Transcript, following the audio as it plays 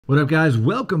What up, guys?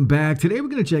 Welcome back. Today we're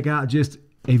going to check out just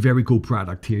a very cool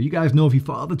product here. You guys know, if you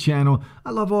follow the channel,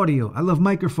 I love audio. I love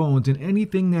microphones and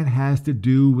anything that has to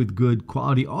do with good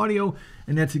quality audio.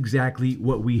 And that's exactly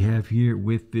what we have here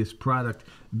with this product.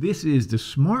 This is the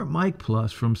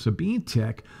SmartMikeplus from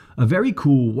SABINETEK, a very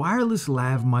cool wireless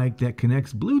lav mic that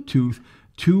connects Bluetooth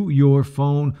to your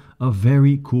phone. A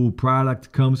very cool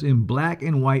product. Comes in black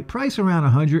and white, price around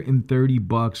 130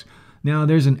 bucks. Now,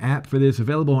 there's an app for this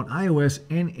available on iOS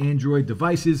and Android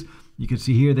devices. You can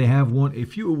see here they have won a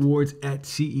few awards at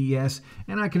CES,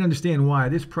 and I can understand why.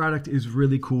 This product is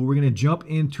really cool. We're going to jump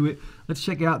into it. Let's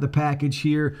check out the package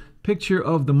here. Picture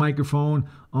of the microphone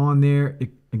on there.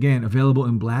 Again, available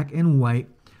in black and white.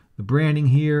 The branding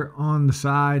here on the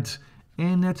sides,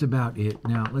 and that's about it.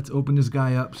 Now, let's open this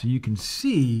guy up so you can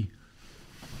see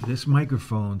this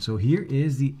microphone. So here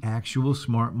is the actual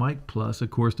SmartMikeplus.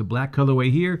 Of course, the black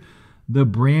colorway here. The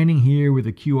branding here with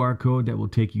a QR code that will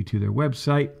take you to their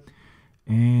website.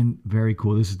 And very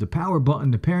cool. This is the power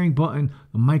button, the pairing button,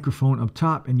 the microphone up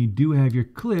top, and you do have your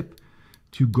clip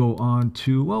to go on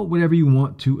to, well, whatever you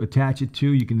want to attach it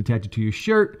to. You can attach it to your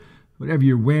shirt, whatever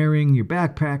you're wearing, your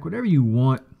backpack, whatever you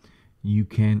want, you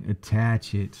can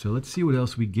attach it. So let's see what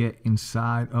else we get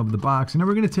inside of the box. And then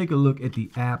we're going to take a look at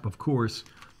the app, of course,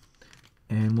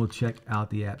 and we'll check out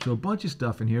the app. So a bunch of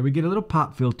stuff in here. We get a little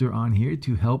pop filter on here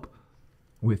to help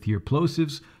with your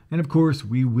plosives. And of course,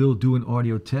 we will do an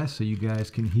audio test so you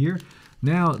guys can hear.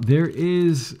 Now, there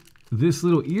is this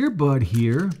little earbud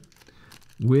here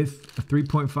with a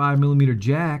 3.5 millimeter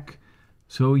jack,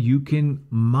 so you can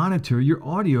monitor your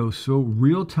audio. So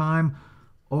real-time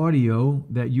audio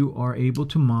that you are able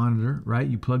to monitor, right?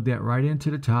 You plug that right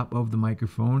into the top of the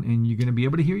microphone, and you're going to be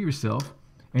able to hear yourself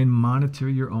and monitor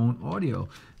your own audio.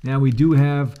 Now, we do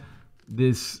have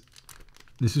this.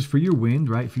 This is for your wind,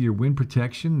 right? For your wind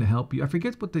protection to help you. I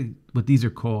forget what these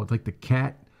are called, like the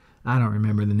cat. I don't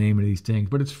remember the name of these things,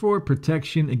 but it's for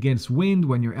protection against wind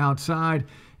when you're outside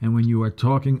and when you are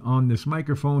talking on this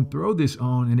microphone. Throw this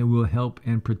on and it will help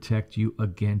and protect you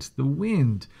against the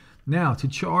wind. Now, to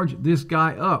charge this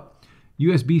guy up,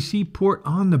 USB-C port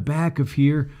on the back of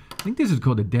here. I think this is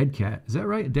called a dead cat. Is that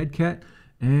right? A dead cat?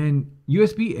 And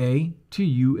USB-A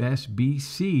to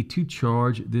USB-C to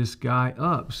charge this guy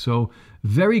up. So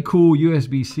very cool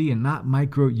USB-C and not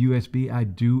micro USB. I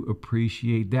do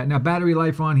appreciate that. Now, battery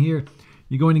life on here,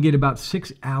 you're going to get about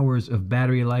 6 hours of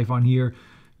battery life on here.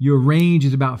 Your range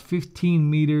is about 15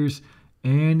 meters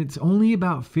and it's only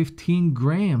about 15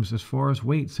 grams as far as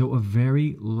weight. So a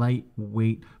very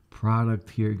lightweight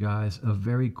product here, guys. A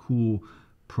very cool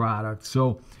product.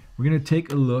 So we're going to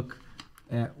take a look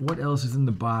at what else is in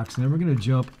the box, and then we're going to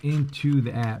jump into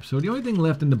the app. So the only thing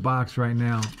left in the box right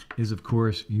now is, of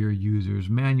course, your user's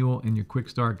manual and your quick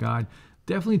start guide.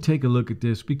 Definitely take a look at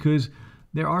this because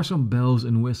there are some bells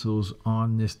and whistles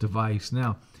on this device.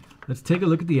 Now, let's take a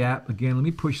look at the app. Again, let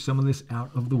me push some of this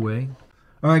out of the way.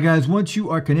 All right, guys, once you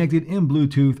are connected in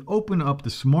Bluetooth, open up the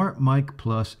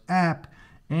SmartMikeplus app,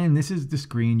 and this is the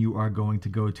screen you are going to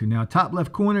go to. Now, top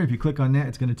left corner, if you click on that,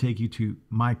 it's going to take you to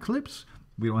My Clips.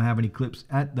 We don't have any clips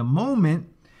at the moment.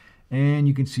 And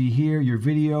you can see here your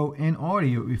video and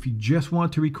audio. If you just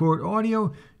want to record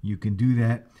audio, you can do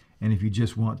that. And if you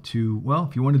just want to, well,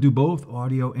 if you want to do both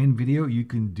audio and video, you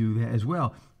can do that as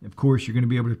well. Of course, you're going to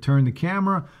be able to turn the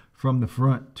camera from the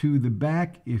front to the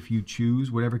back. If you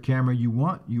choose whatever camera you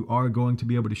want, you are going to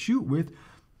be able to shoot with.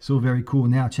 So very cool.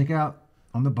 Now check out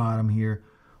on the bottom here.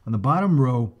 On the bottom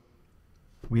row,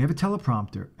 we have a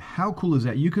teleprompter. How cool is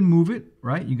that? You can move it,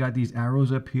 right? You got these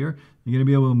arrows up here. You're going to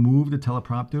be able to move the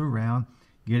teleprompter around,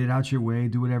 get it out your way,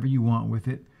 do whatever you want with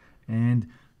it. And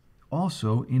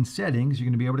also in settings, you're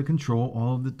going to be able to control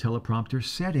all of the teleprompter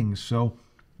settings. So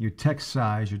your text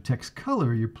size, your text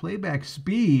color, your playback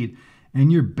speed,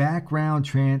 and your background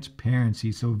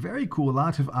transparency. So very cool.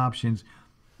 Lots of options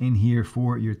in here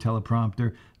for your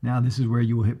teleprompter. Now this is where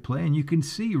you will hit play, and you can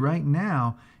see right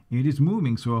now it is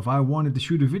moving. So if I wanted to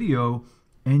shoot a video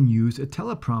and use a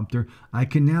teleprompter, I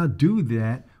can now do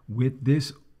that with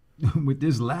this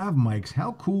lav mics.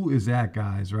 How cool is that,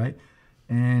 guys, right?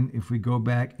 And if we go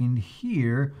back in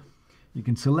here, you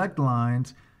can select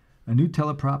lines. A new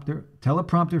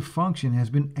teleprompter function has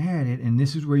been added, and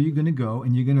this is where you're going to go,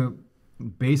 and you're going to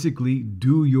basically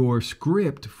do your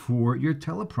script for your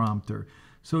teleprompter.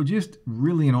 So just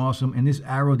really an awesome. And this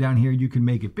arrow down here, you can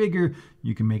make it bigger,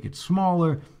 you can make it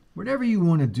smaller, whatever you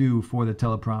want to do for the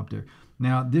teleprompter.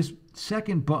 Now, this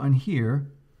second button here,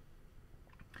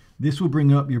 this will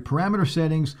bring up your parameter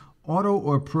settings, auto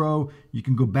or pro. You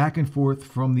can go back and forth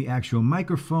from the actual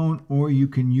microphone, or you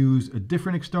can use a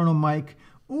different external mic,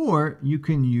 or you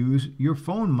can use your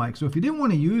phone mic. So if you didn't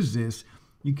want to use this,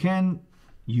 you can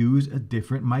use a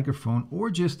different microphone or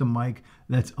just a mic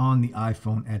that's on the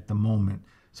iPhone at the moment.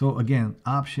 So again,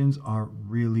 options are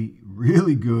really,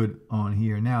 really good on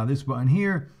here. Now this button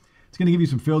here, it's going to give you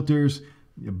some filters,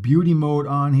 a beauty mode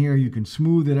on here. You can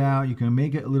smooth it out. You can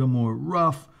make it a little more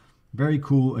rough. Very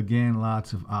cool. Again,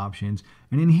 lots of options.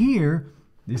 And in here,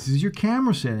 this is your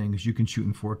camera settings. You can shoot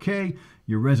in 4K,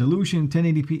 your resolution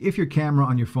 1080p. If your camera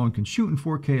on your phone can shoot in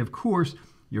 4K, of course,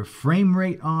 your frame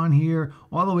rate on here,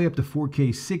 all the way up to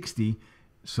 4K 60.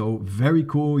 So very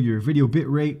cool. Your video bit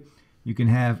rate. You can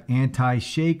have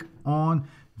anti-shake on.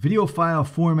 Video file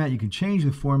format, you can change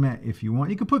the format if you want.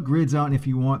 You can put grids on if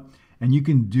you want, and you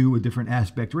can do a different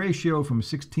aspect ratio from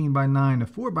 16:9 to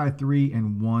 4:3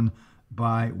 and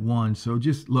 1:1. So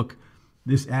just look,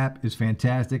 this app is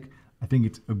fantastic. I think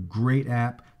it's a great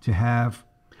app to have.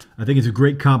 I think it's a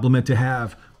great complement to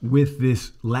have with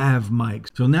this lav mic.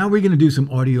 So now we're gonna do some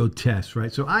audio tests,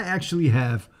 right? So I actually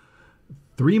have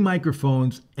 3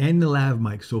 microphones and the lav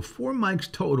mic. So 4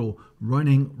 mics total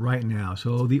running right now.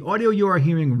 So the audio you are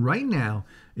hearing right now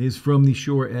is from the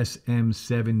Shure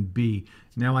SM7B.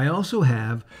 Now I also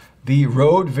have the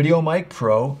Rode VideoMic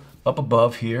Pro up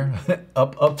above here,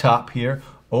 up top here,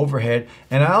 overhead.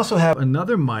 And I also have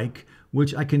another mic,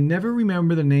 which I can never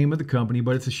remember the name of the company,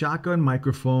 but it's a shotgun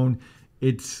microphone.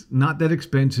 It's not that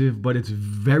expensive, but it's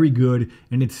very good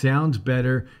and it sounds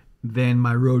better than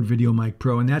my Rode VideoMic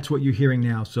Pro, and that's what you're hearing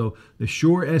now. So the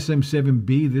Shure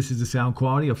SM7B, this is the sound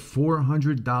quality, a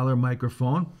 $400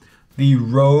 microphone. The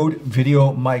Rode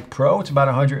VideoMic Pro, it's about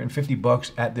 150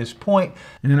 bucks at this point.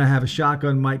 And then I have a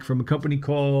shotgun mic from a company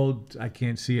called, I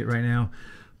can't see it right now,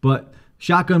 but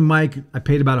shotgun mic, I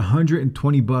paid about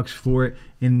 120 bucks for it,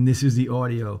 and this is the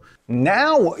audio.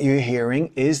 Now what you're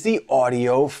hearing is the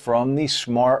audio from the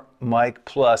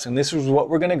SmartMikePlus, and this is what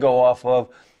we're gonna go off of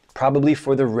probably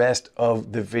for the rest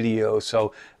of the video.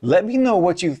 So let me know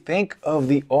what you think of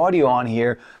the audio on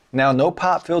here. Now, no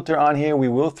pop filter on here. We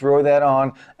will throw that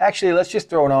on. Actually, let's just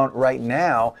throw it on right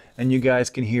now and you guys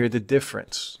can hear the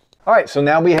difference. All right, so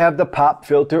now we have the pop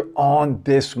filter on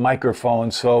this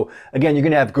microphone. So again, you're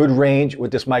gonna have good range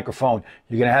with this microphone.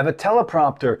 You're gonna have a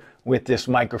teleprompter with this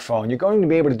microphone. You're going to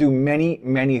be able to do many,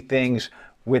 many things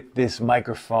with this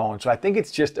microphone. So I think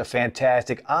it's just a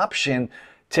fantastic option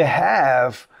to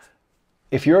have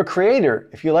if you're a creator,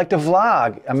 if you like to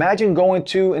vlog. Imagine going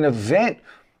to an event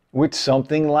with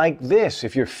something like this.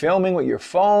 If you're filming with your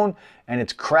phone and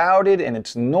it's crowded and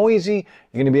it's noisy,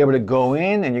 you're gonna be able to go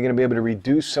in and you're gonna be able to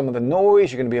reduce some of the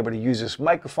noise. You're gonna be able to use this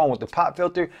microphone with the pop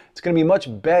filter. It's gonna be a much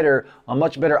better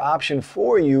option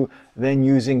for you than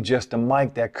using just a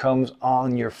mic that comes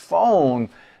on your phone.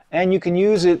 And you can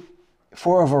use it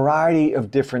for a variety of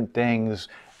different things.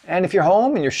 And if you're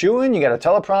home and you're shooting, you got a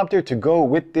teleprompter to go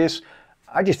with this.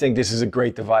 I just think this is a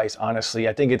great device, honestly.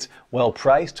 I think it's well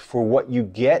priced for what you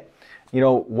get. You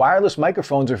know, wireless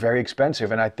microphones are very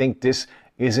expensive, and I think this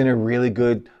is in a really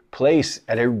good place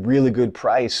at a really good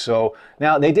price. So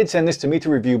now they did send this to me to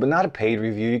review, but not a paid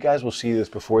review. You guys will see this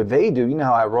before they do. You know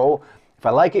how I roll. If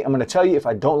I like it, I'm gonna tell you. If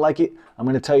I don't like it, I'm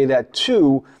gonna tell you that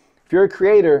too. If you're a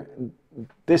creator,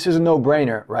 this is a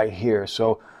no-brainer right here.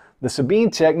 So the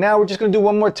SABINETEK, now we're just gonna do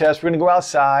one more test. We're gonna go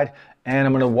outside and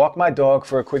I'm gonna walk my dog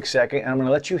for a quick second and I'm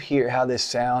gonna let you hear how this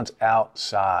sounds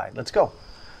outside. Let's go.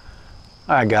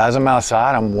 All right guys, I'm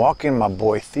outside. I'm walking my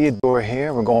boy Theodore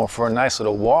here. We're going for a nice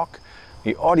little walk.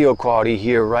 The audio quality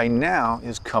here right now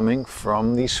is coming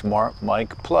from the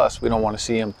SmartMikePlus. We don't wanna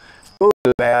see him go to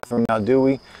the bathroom now, do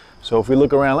we? So if we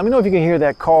look around, let me know if you can hear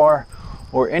that car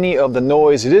or any of the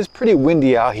noise. It is pretty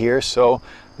windy out here, so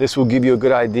this will give you a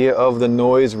good idea of the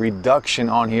noise reduction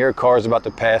on here. Car's about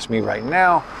to pass me right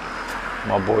now.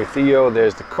 My boy Theo,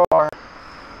 there's the car.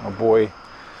 My boy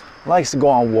likes to go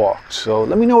on walks. So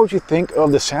let me know what you think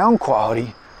of the sound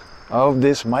quality of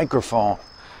this microphone.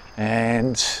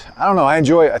 And I don't know, I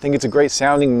enjoy it. I think it's a great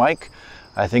sounding mic.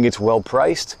 I think it's well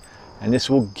priced. And this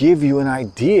will give you an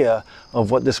idea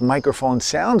of what this microphone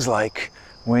sounds like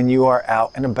when you are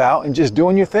out and about and just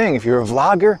doing your thing. If you're a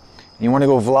vlogger and you want to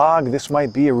go vlog, this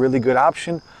might be a really good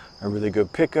option, a really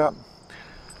good pickup.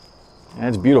 And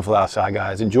it's beautiful outside,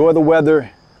 guys. Enjoy the weather.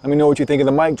 Let me know what you think of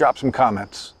the mic. Drop some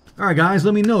comments. All right, guys,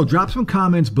 let me know. Drop some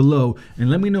comments below and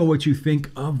let me know what you think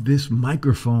of this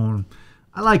microphone.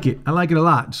 I like it. I like it a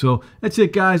lot. So that's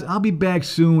it, guys. I'll be back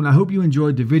soon. I hope you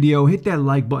enjoyed the video. Hit that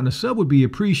like button. A sub would be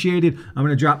appreciated. I'm going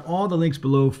to drop all the links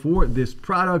below for this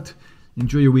product.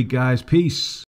 Enjoy your week, guys. Peace.